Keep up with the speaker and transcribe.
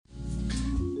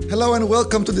Hello and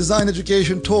welcome to Design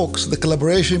Education Talks, the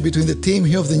collaboration between the team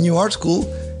here of the New Art School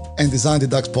and Design the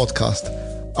Dux podcast.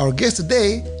 Our guest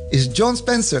today is John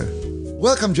Spencer.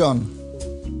 Welcome, John.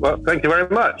 Well, thank you very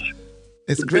much.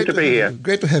 It's great to be here.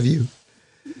 Great to have you.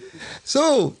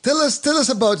 So, tell us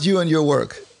about you and your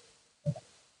work.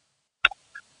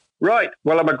 Right.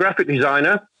 Well, I'm a graphic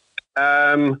designer.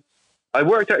 I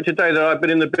worked out today that I've been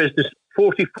in the business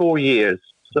 44 years.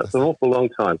 So that's an awful long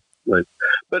time. Right.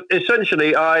 But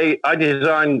essentially, I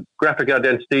design graphic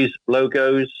identities,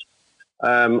 logos.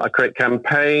 I create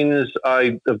campaigns.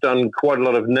 I have done quite a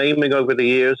lot of naming over the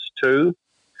years too.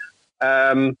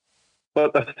 But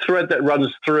the thread that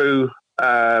runs through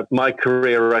my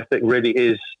career, I think, really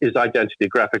is identity,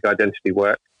 graphic identity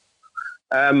work.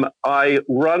 I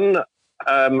run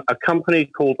a company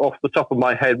called Off the Top of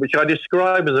My Head, which I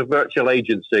describe as a virtual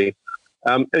agency.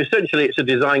 Essentially, it's a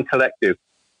design collective.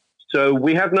 So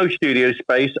we have no studio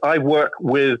space. I work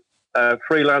with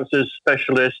freelancers,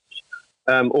 specialists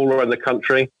all around the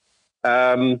country,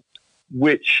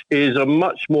 which is a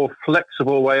much more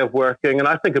flexible way of working, and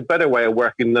I think a better way of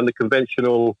working than the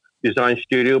conventional design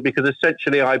studio, because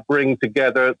essentially I bring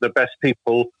together the best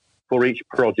people for each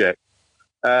project.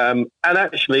 And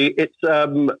actually, it's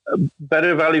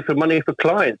better value for money for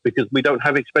clients because we don't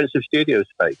have expensive studio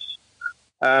space.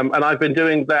 And I've been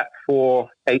doing that for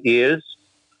 8 years.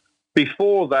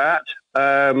 Before that,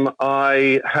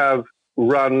 I have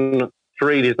run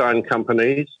 3 design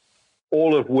companies,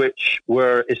 all of which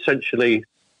were essentially,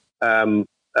 the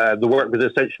work was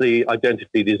essentially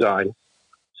identity design.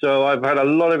 So I've had a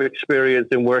lot of experience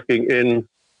in working in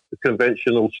the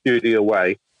conventional studio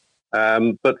way,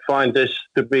 but find this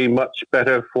to be much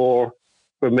better for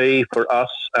me, for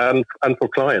us, and for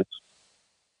clients.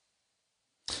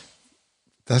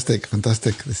 Fantastic.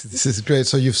 This is great.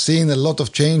 So you've seen a lot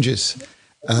of changes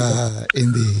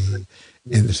in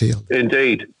the field.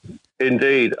 Indeed.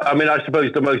 I mean, I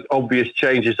suppose the most obvious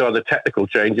changes are the technical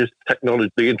changes,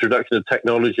 technology, the introduction of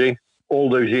technology all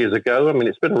those years ago. I mean,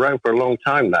 it's been around for a long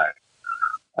time now.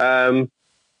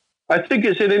 I think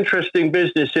it's an interesting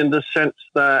business in the sense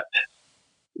that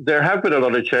there have been a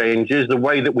lot of changes. The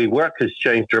way that we work has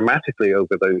changed dramatically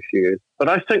over those years. But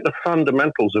I think the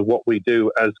fundamentals of what we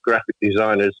do as graphic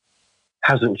designers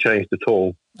hasn't changed at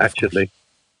all, actually.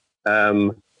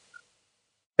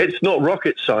 It's not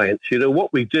rocket science. You know,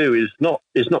 what we do is not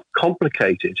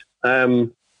complicated.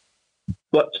 But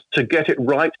to get it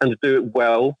right and to do it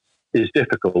well is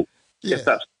difficult. Yeah. If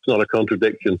that's not a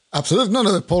contradiction. Absolutely.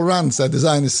 No. Paul Rand said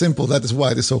design is simple. That is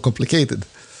why it is so complicated.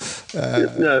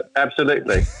 No,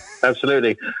 absolutely.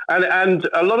 And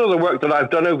a lot of the work that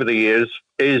I've done over the years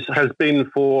has been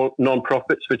for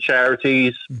non-profits, for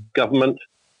charities, government.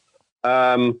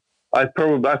 I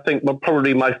think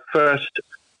probably my first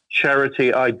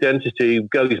charity identity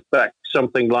goes back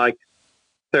something like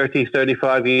 30,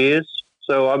 35 years.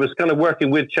 So I was kind of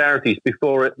working with charities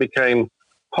before it became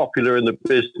popular in the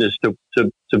business to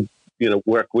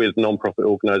work with non-profit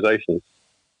organizations.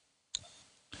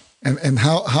 And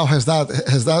how has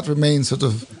that remained sort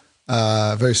of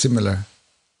very similar?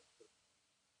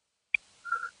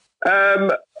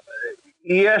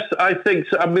 Yes, I think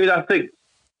so. I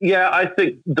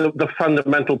think the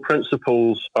fundamental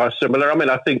principles are similar. I mean,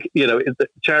 I think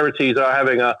charities are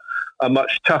having a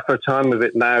much tougher time of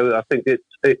it now. I think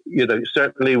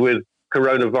certainly with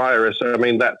coronavirus, I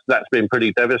mean that's been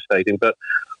pretty devastating. But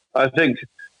I think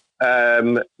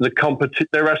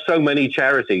there are so many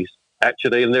charities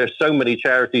actually, and there are so many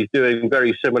charities doing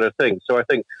very similar things. So I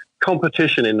think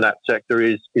competition in that sector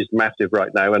is massive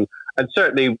right now, and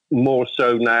certainly more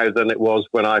so now than it was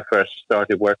when I first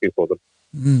started working for them.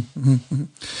 Mm-hmm.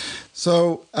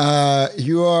 So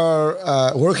you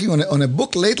are working on a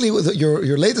book lately. With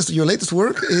your latest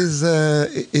work is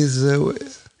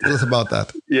tell us about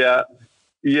that. Yeah.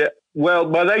 Well,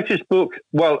 my latest book.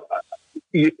 Well,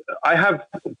 I have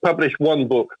published one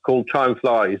book called Time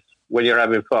Flies When You're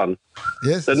Having Fun.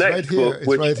 Yes, the next book, it's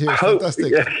right here. It's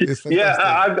fantastic. It's fantastic. Yeah,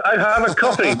 I have a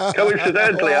copy.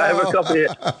 Coincidentally, I have a copy.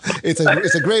 It's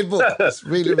a great book. It's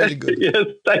really, really good. Yes,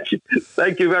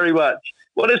 thank you very much.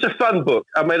 Well, it's a fun book.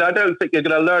 I mean, I don't think you're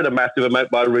going to learn a massive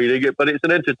amount by reading it, but it's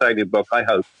an entertaining book, I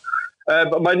hope.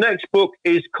 But my next book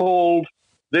is called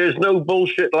There's No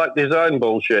Bullshit Like Design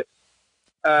Bullshit.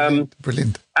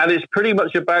 Brilliant. And it's pretty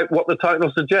much about what the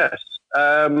title suggests.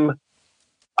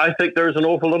 I think there's an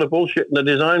awful lot of bullshit in the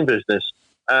design business,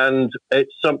 and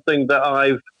it's something that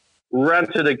I've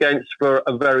ranted against for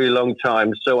a very long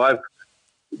time. So I've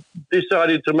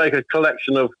decided to make a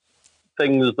collection of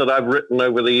things that I've written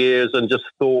over the years and just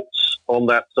thoughts on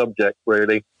that subject,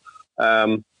 really.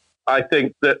 I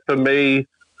think that for me,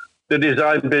 the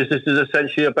design business is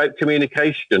essentially about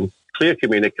communication, clear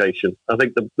communication. I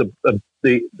think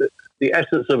the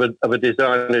essence of a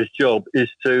designer's job is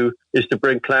to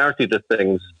bring clarity to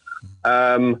things.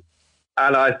 And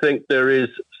I think there is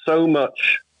so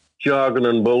much jargon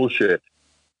and bullshit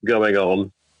going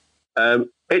on.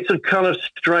 It's a kind of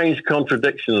strange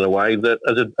contradiction in a way that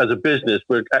as a business,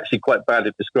 we're actually quite bad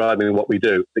at describing what we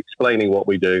do, explaining what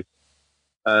we do,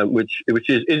 which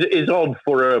is odd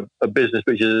for a business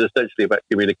which is essentially about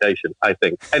communication, I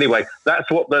think. Anyway, that's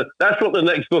what the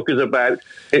next book is about.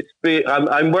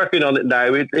 I'm working on it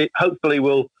now. It hopefully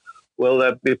will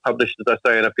be published, as I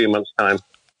say, in a few months' time.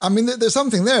 I mean, there's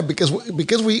something there because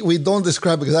we don't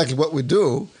describe exactly what we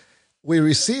do. We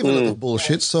receive a lot of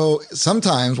bullshit, so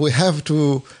sometimes we have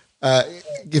to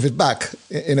give it back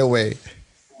in a way.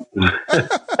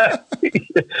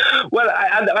 Well,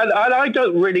 and I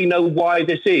don't really know why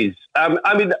this is.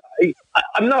 I mean,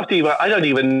 I don't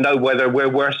even know whether we're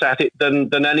worse at it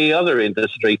than any other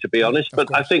industry, to be honest. But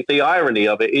I think the irony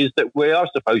of it is that we are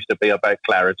supposed to be about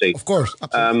clarity. Of course,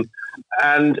 absolutely.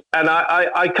 And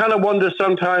I kind of wonder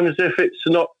sometimes if it's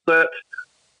not that,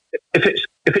 if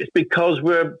it's because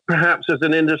we're perhaps as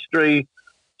an industry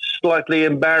slightly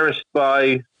embarrassed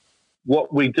by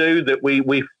what we do, that we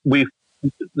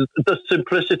the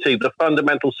simplicity, the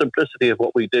fundamental simplicity of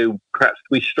what we do, perhaps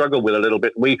we struggle with a little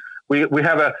bit. We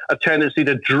have a tendency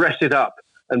to dress it up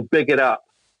and big it up,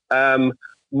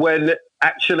 when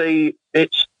actually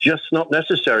it's just not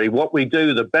necessary. What we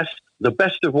do, the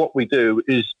best of what we do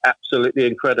is absolutely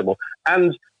incredible.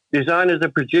 And designers are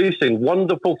producing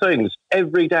wonderful things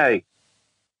every day.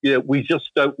 You know, we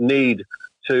just don't need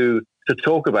to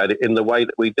talk about it in the way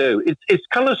that we do. It's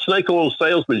kind of snake oil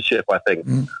salesmanship, I think.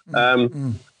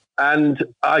 And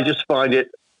I just find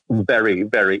it very,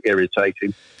 very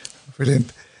irritating.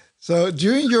 Brilliant. So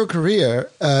during your career,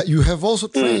 you have also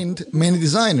trained many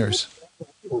designers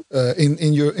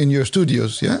in your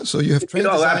studios, yeah? So you have trained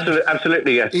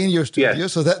absolutely, yes. In your studio.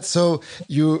 Yes. So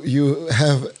you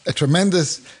have a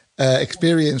tremendous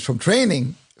experience from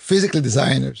training physical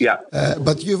designers. Yeah.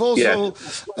 But you've also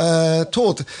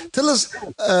taught. Tell us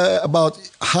about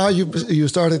how you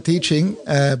started teaching,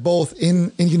 both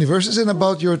in universities and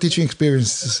about your teaching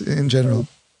experiences in general.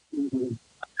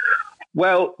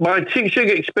 Well, my teaching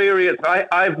experience,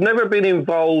 I've never been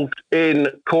involved in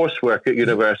coursework at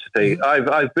university.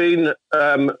 I've been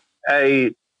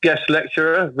a guest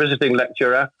lecturer, visiting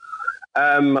lecturer.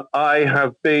 I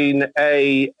have been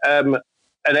an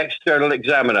external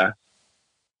examiner.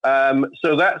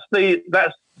 So that's the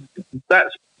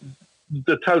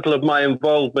total of my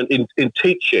involvement in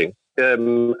teaching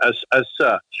as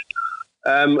such.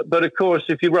 But of course,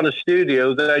 if you run a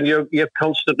studio, then you're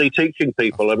constantly teaching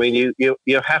people. I mean,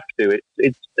 you have to.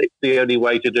 It's the only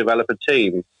way to develop a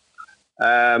team.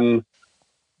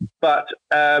 But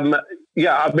I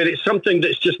mean, it's something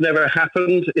that's just never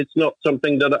happened. It's not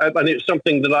something and it's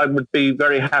something that I would be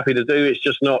very happy to do. It's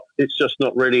just not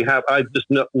really I've just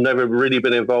never really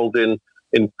been involved in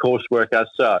coursework as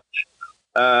such.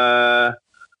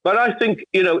 But I think,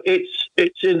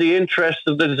 it's in the interest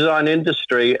of the design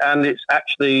industry, and it's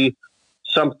actually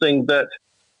something that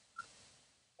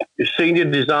senior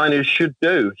designers should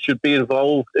be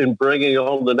involved in bringing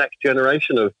on the next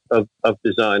generation of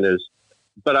designers.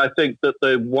 But I think that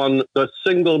the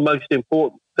single most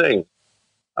important thing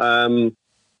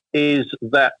is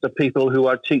that the people who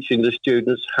are teaching the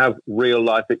students have real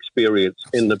life experience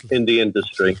in the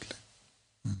industry.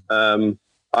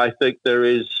 I think there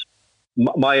is.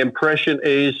 My impression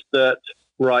is that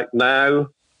right now,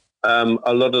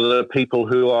 a lot of the people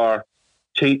who are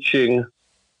teaching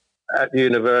at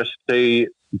university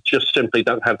just simply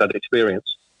don't have that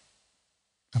experience.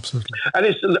 Absolutely.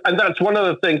 And that's one of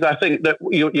the things I think that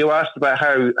you asked about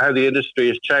how the industry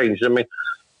has changed. I mean,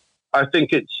 I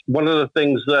think it's one of the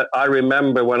things that I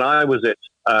remember when I was at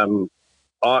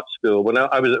art school, when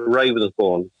I was at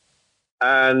Ravensbourne,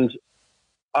 and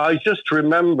I just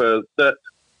remember that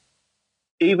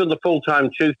even the full-time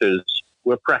tutors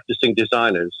were practicing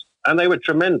designers, and they were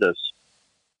tremendous.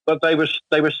 But they were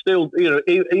still,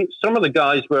 some of the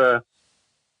guys were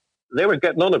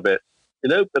getting on a bit,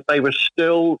 but they were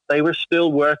still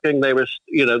working. They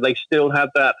still had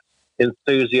that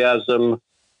enthusiasm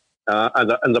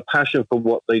and the passion for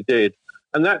what they did,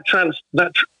 and that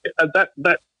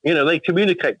they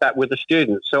communicate that with the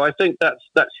students. So I think that's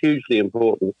hugely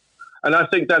important. And I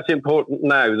think that's important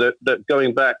now that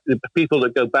going back, the people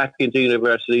that go back into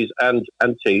universities and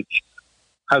teach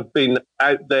have been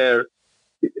out there,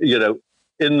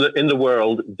 in the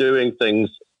world doing things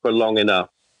for long enough.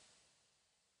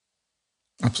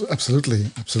 Absolutely.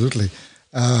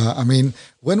 I mean,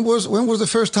 when was the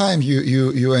first time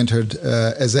you entered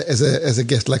as a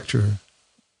guest lecturer?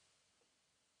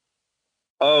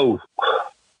 Oh,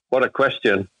 what a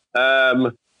question!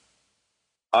 I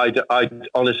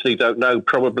honestly don't know.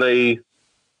 Probably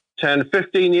 10,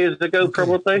 15 years ago,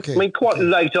 probably. Okay. I mean, quite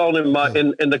late on in my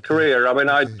in the career. I mean,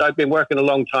 I'd been working a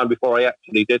long time before I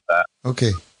actually did that.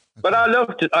 Okay. But I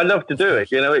love to do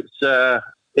it. You know,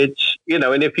 it's you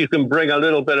know, and if you can bring a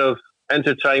little bit of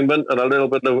entertainment and a little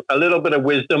bit of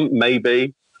wisdom,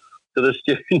 maybe, to the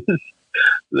students,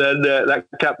 then that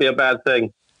can't be a bad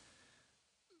thing.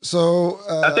 So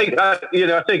I think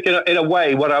in a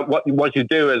way, what you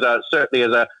do certainly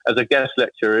as a guest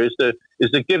lecturer is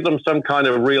to give them some kind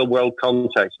of real world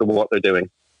context of what they're doing.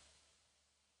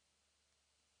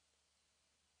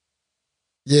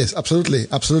 Yes, absolutely.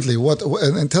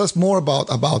 And tell us more about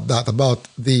that, about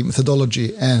the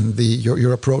methodology and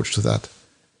your approach to that.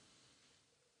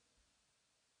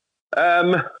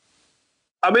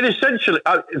 I mean, essentially,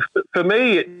 for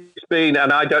me, it's been,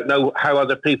 and I don't know how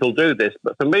other people do this,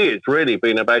 but for me, it's really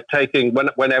been about taking,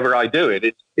 whenever I do it,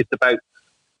 it's about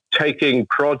taking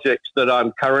projects that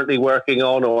I'm currently working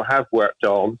on or have worked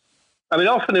on. I mean,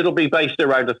 often it'll be based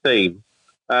around a theme,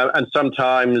 and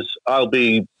sometimes I'll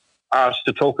be asked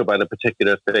to talk about a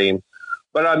particular theme,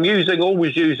 but I'm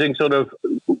always using sort of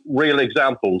real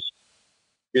examples,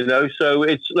 you know, so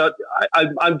it's like,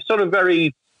 I'm sort of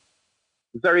very,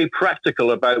 very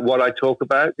practical about what I talk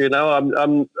about. You know,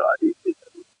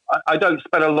 I don't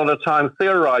spend a lot of time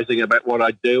theorizing about what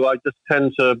I do. I just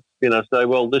tend to, you know, say,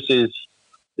 well, this is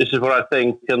what I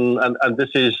think, and this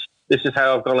is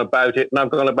how I've gone about it, and I've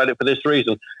gone about it for this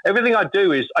reason. Everything I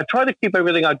do I try to keep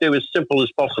everything I do as simple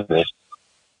as possible.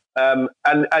 And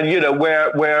you know,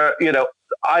 where you know,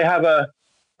 I have a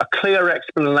clear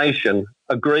explanation,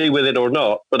 agree with it or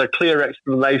not, but a clear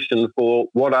explanation for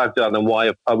what I've done and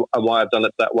why I've done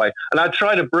it that way. And I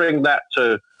try to bring that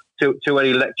to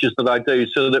any lectures that I do,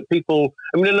 so that people,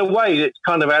 I mean, in a way, it's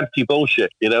kind of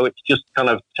anti-bullshit, you know, it's just kind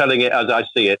of telling it as I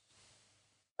see it.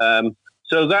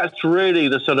 So that's really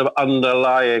the sort of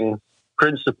underlying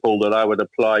principle that I would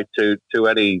apply to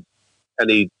any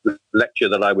lecture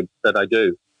that I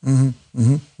do. Mm-hmm,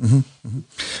 mm-hmm, mm-hmm, mm-hmm.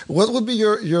 What would be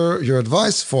your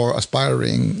advice for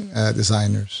aspiring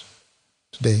designers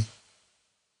today?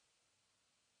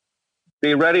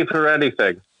 Be ready for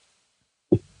anything.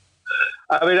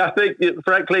 I mean, I think,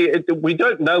 frankly, we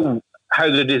don't know how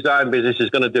the design business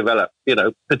is going to develop, you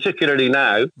know, particularly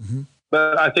now. Mm-hmm.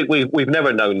 But I think we've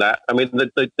never known that. I mean,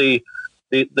 the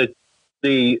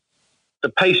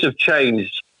pace of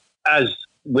change, as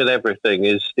with everything,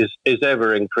 is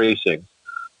ever increasing.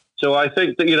 So I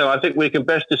think that, you know, I think we can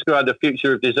best describe the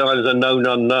future of design as a known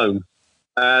unknown.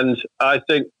 And I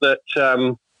think that,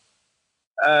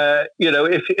 you know,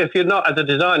 if you're not, as a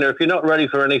designer, if you're not ready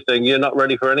for anything, you're not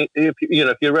ready for any, if you're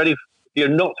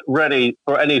not ready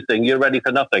for anything, you're ready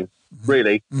for nothing,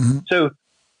 really. Mm-hmm. So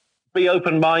be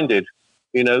open-minded,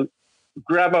 you know,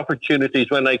 grab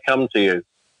opportunities when they come to you,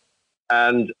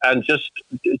 and just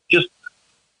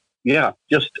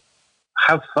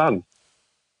have fun.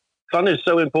 Fun is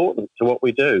so important to what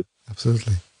we do.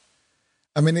 Absolutely.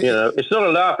 I mean, you know, it's not a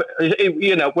laugh.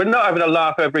 You know, we're not having a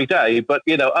laugh every day, but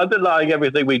you know, underlying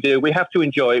everything we do, we have to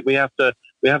enjoy it. We have to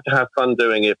have fun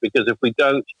doing it, because if we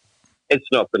don't, it's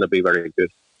not going to be very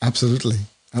good. Absolutely.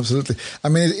 I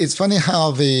mean, it's funny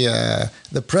how the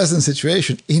present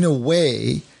situation, in a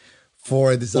way,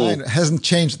 for a designer, hasn't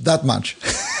changed that much.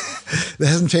 It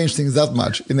hasn't changed things that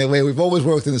much. In a way, we've always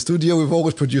worked in the studio. We've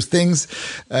always produced things.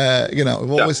 You know,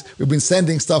 we've been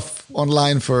sending stuff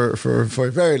online for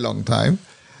a very long time.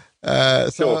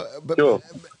 But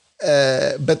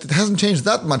it hasn't changed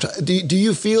that much. Do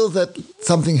you feel that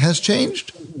something has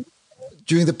changed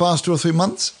during the past 2 or 3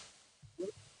 months?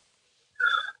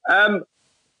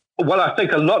 Well, I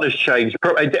think a lot has changed.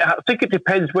 I think it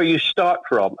depends where you start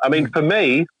from. I mean, for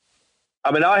me,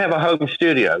 I have a home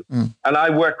studio, and I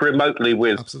work remotely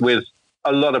with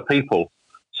a lot of people.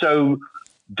 So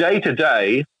day to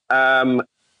day, I'm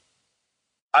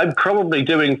probably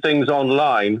doing things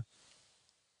online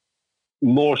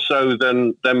more so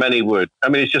than many would. I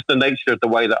mean, it's just the nature of the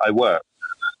way that I work.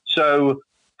 So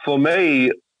for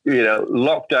me, you know,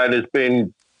 lockdown has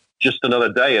been just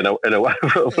another day in a way,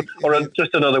 or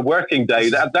just another working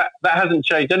day. That hasn't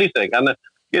changed anything. And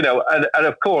you know, and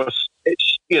of course,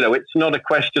 it's, you know, it's not a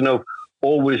question of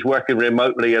always working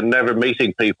remotely and never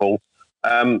meeting people.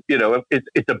 You know,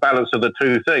 it's a balance of the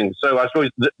two things. So I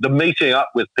suppose the meeting up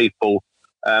with people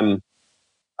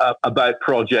about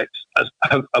projects,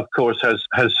 of course,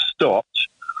 has stopped.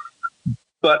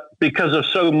 But because of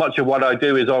so much of what I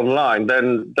do is online,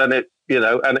 then it,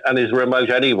 and is remote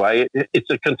anyway. It's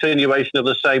a continuation of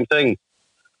the same thing.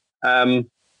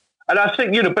 And I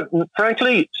think, but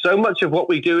frankly, so much of what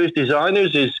we do as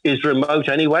designers is remote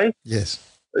anyway. Yes.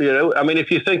 I mean,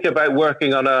 if you think about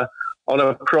working on a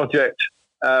project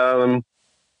in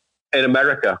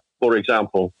America, for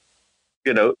example,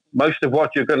 most of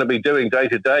what you're going to be doing day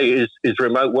to day is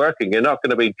remote working. You're not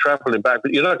going to be traveling back,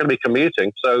 but you're not going to be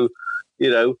commuting. So,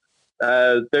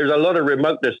 there's a lot of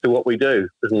remoteness to what we do,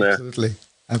 isn't there?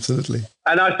 Absolutely.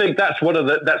 And I think that's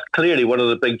clearly one of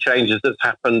the big changes that's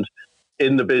happened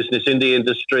in the business, in the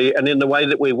industry, and in the way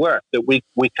that we work, that we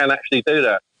can actually do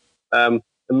that.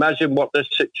 Imagine what this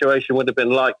situation would have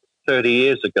been like 30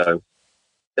 years ago.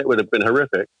 It would have been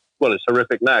horrific. Well, it's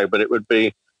horrific now, but it would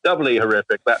be doubly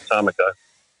horrific that time ago.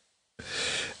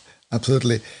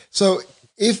 Absolutely. So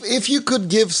if you could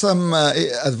give some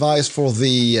advice for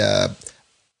the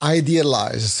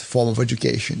idealized form of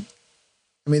education,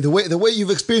 I mean, the way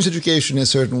you've experienced education in a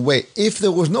certain way, if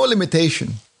there was no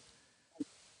limitation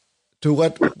to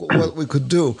what we could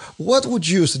do, what would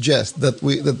you suggest that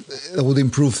would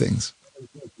improve things?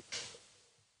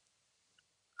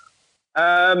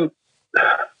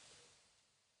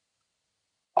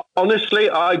 Honestly,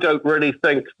 I don't really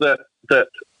think that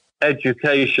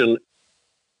education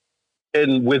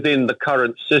within the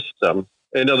current system,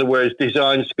 in other words,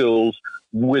 design schools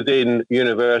within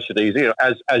universities,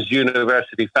 as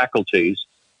university faculties,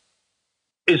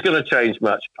 is going to change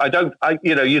much.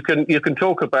 You can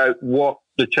talk about what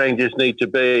the changes need to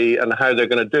be and how they're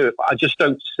going to do it. I just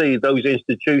don't see those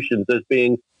institutions as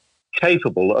being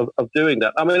capable of doing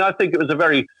that. I mean, I think it was a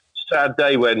very sad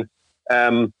day when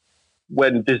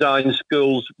design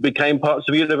schools became parts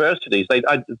of universities.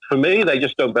 For me, they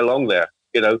just don't belong there.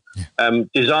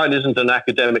 Design isn't an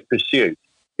academic pursuit.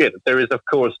 There is, of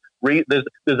course, there's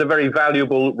a very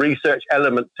valuable research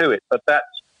element to it, but that's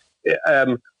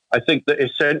I think that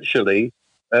essentially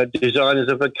design is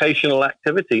a vocational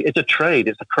activity. It's a trade.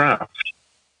 It's a craft.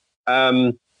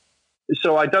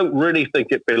 So I don't really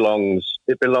think it belongs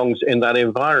in that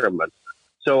environment.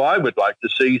 So I would like to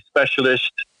see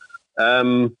specialist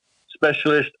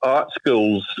art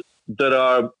schools that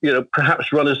are,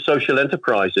 perhaps run as social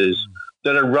enterprises,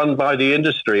 that are run by the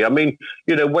industry. I mean,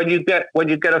 when you get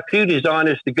a few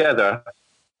designers together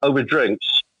over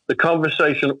drinks, the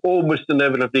conversation almost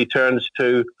inevitably turns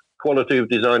to quality of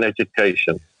design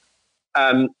education.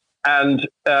 And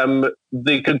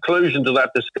the conclusion to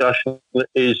that discussion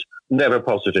is never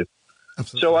positive.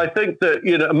 Absolutely. So I think that,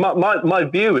 my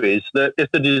view is that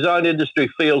if the design industry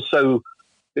feels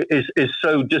is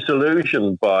so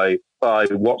disillusioned by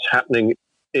what's happening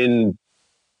in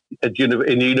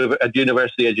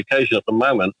university education at the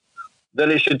moment, then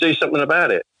it should do something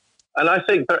about it. And I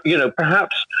think that,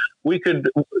 perhaps we could,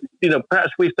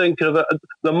 perhaps we think of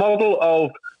the model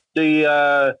of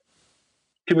the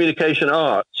communication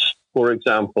arts, for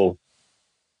example,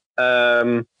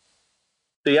 the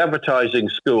advertising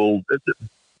school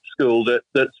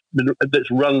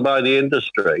that's run by the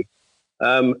industry.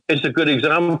 It's a good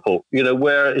example,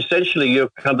 where essentially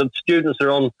the students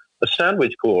are on a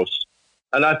sandwich course.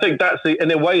 And I think that's in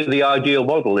a way, the ideal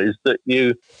model is that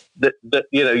you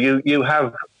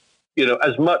have,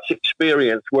 as much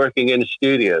experience working in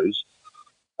studios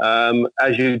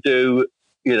as you do,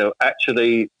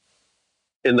 actually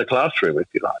in the classroom, if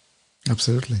you like.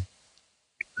 Absolutely.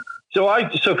 So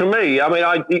for me, I mean,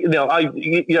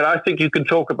 I think you can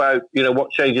talk about,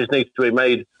 what changes need to be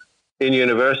made in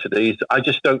universities. I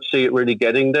just don't see it really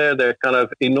getting there. They're kind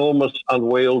of enormous,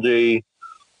 unwieldy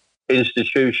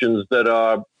institutions that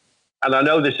are, and I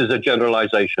know this is a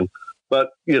generalization,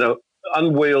 but,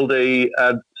 unwieldy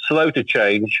and slow to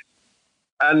change.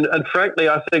 And frankly,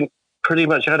 I think pretty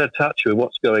much out of touch with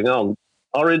what's going on.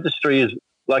 Our industry is,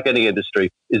 like any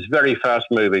industry, is very fast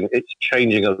moving. It's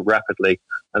changing rapidly.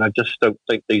 And I just don't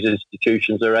think these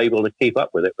institutions are able to keep up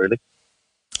with it, really.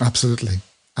 Absolutely.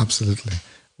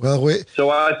 Well, so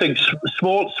I think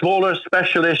smaller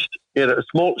specialist,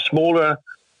 smaller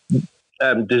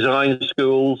design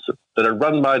schools that are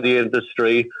run by the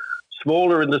industry,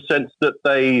 smaller in the sense that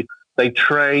they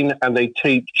train and they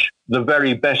teach the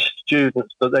very best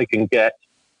students that they can get,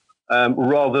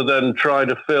 rather than try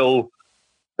to fill,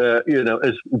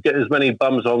 get as many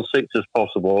bums on seats as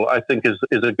possible, I think is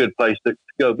a good place to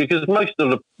go, because most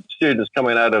of the students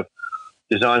coming out of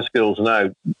design schools now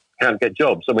can't get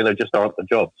jobs. I mean, there just aren't the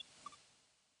jobs.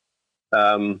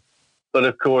 But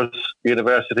of course,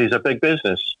 universities are big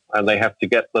business and they have to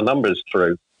get the numbers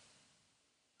through.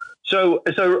 So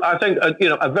I think,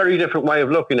 a very different way of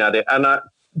looking at it. And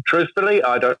truthfully,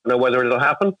 I don't know whether it'll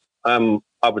happen. I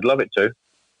would love it to.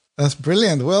 That's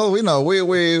brilliant. Well, we know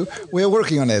we're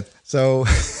working on it, so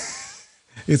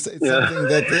it's something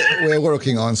that we're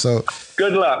working on. So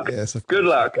good luck. Yes, good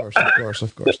luck. Of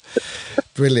course.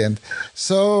 Brilliant.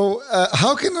 So,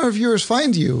 how can our viewers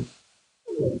find you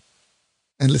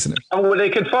and listeners? Well, they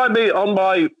can find me on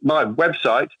my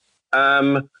website,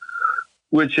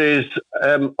 which is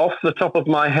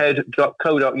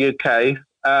offthetopofmyhead.co.uk.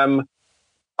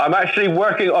 I'm actually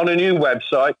working on a new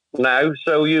website now,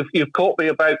 so you've caught me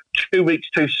about 2 weeks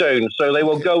too soon. So they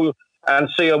will go and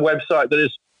see a website that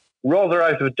is rather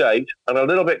out of date and a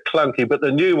little bit clunky, but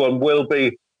the new one will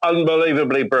be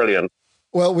unbelievably brilliant.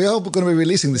 Well, we are going to be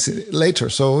releasing this later,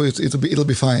 so it'll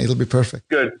be fine. It'll be perfect.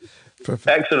 Good.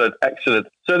 Perfect. Excellent.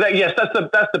 So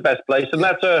that's the best place, and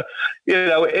that's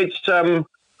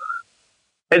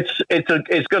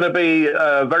it's going to be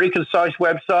a very concise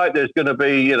website. There's going to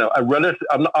be a relative.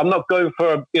 I'm not going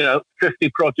for 50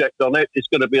 projects on it. It's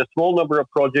going to be a small number of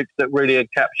projects that really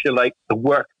encapsulate the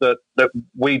work that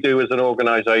we do as an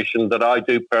organisation, that I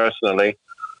do personally.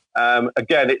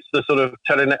 Again, it's the sort of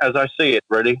telling it as I see it,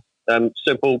 really.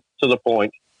 Simple, to the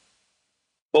point,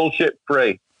 bullshit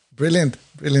free. Brilliant.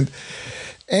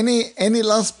 Any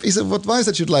last piece of advice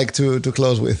that you'd like to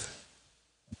close with?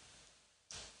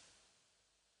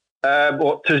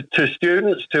 To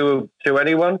students, to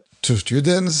anyone? To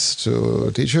students, to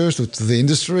teachers, to the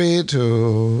industry,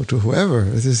 to whoever.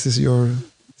 This is your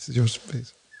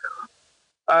space.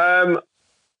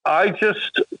 I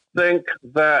just think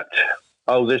that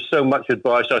there's so much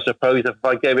advice. I suppose if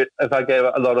I gave it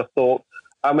a lot of thought.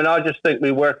 I mean, I just think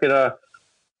we work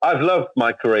I've loved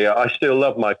my career. I still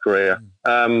love my career.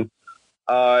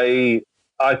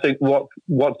 I think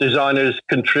what designers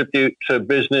contribute to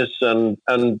business and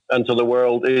to the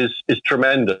world is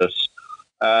tremendous.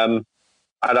 And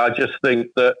I just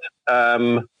think that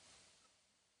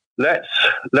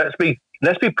let's be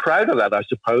proud of that, I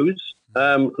suppose.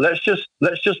 Let's just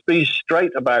be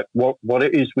straight about what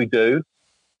it is we do.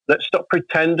 Let's stop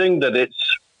pretending that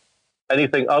it's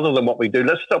anything other than what we do.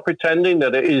 Let's stop pretending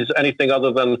that it is anything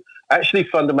other than actually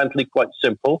fundamentally quite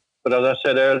simple. But as I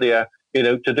said earlier,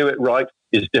 to do it right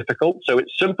is difficult. So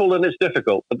it's simple and it's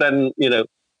difficult. But then,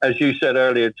 as you said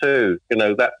earlier too,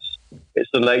 it's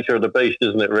the nature of the beast,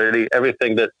 isn't it? Really,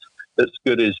 everything that's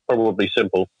good is probably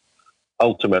simple.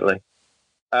 Ultimately,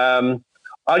 I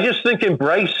just think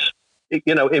embrace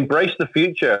the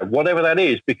future, whatever that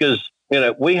is, because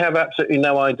we have absolutely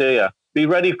no idea. Be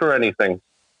ready for anything.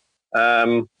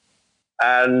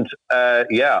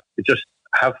 Just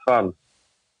have fun.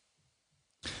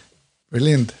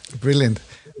 Brilliant.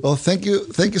 Well, thank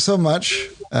you so much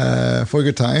for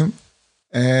your time,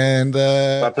 and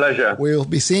my pleasure. We'll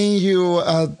be seeing you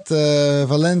at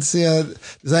Valencia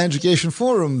Design Education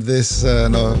Forum this. So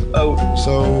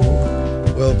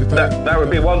we'll be that would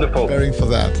be wonderful. Preparing for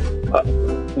that. I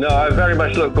very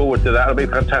much look forward to that. It'll be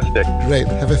fantastic. Great.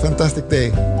 Have a fantastic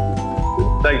day.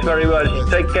 Thanks very much.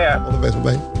 Take care. All the best.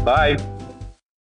 Bye. Bye.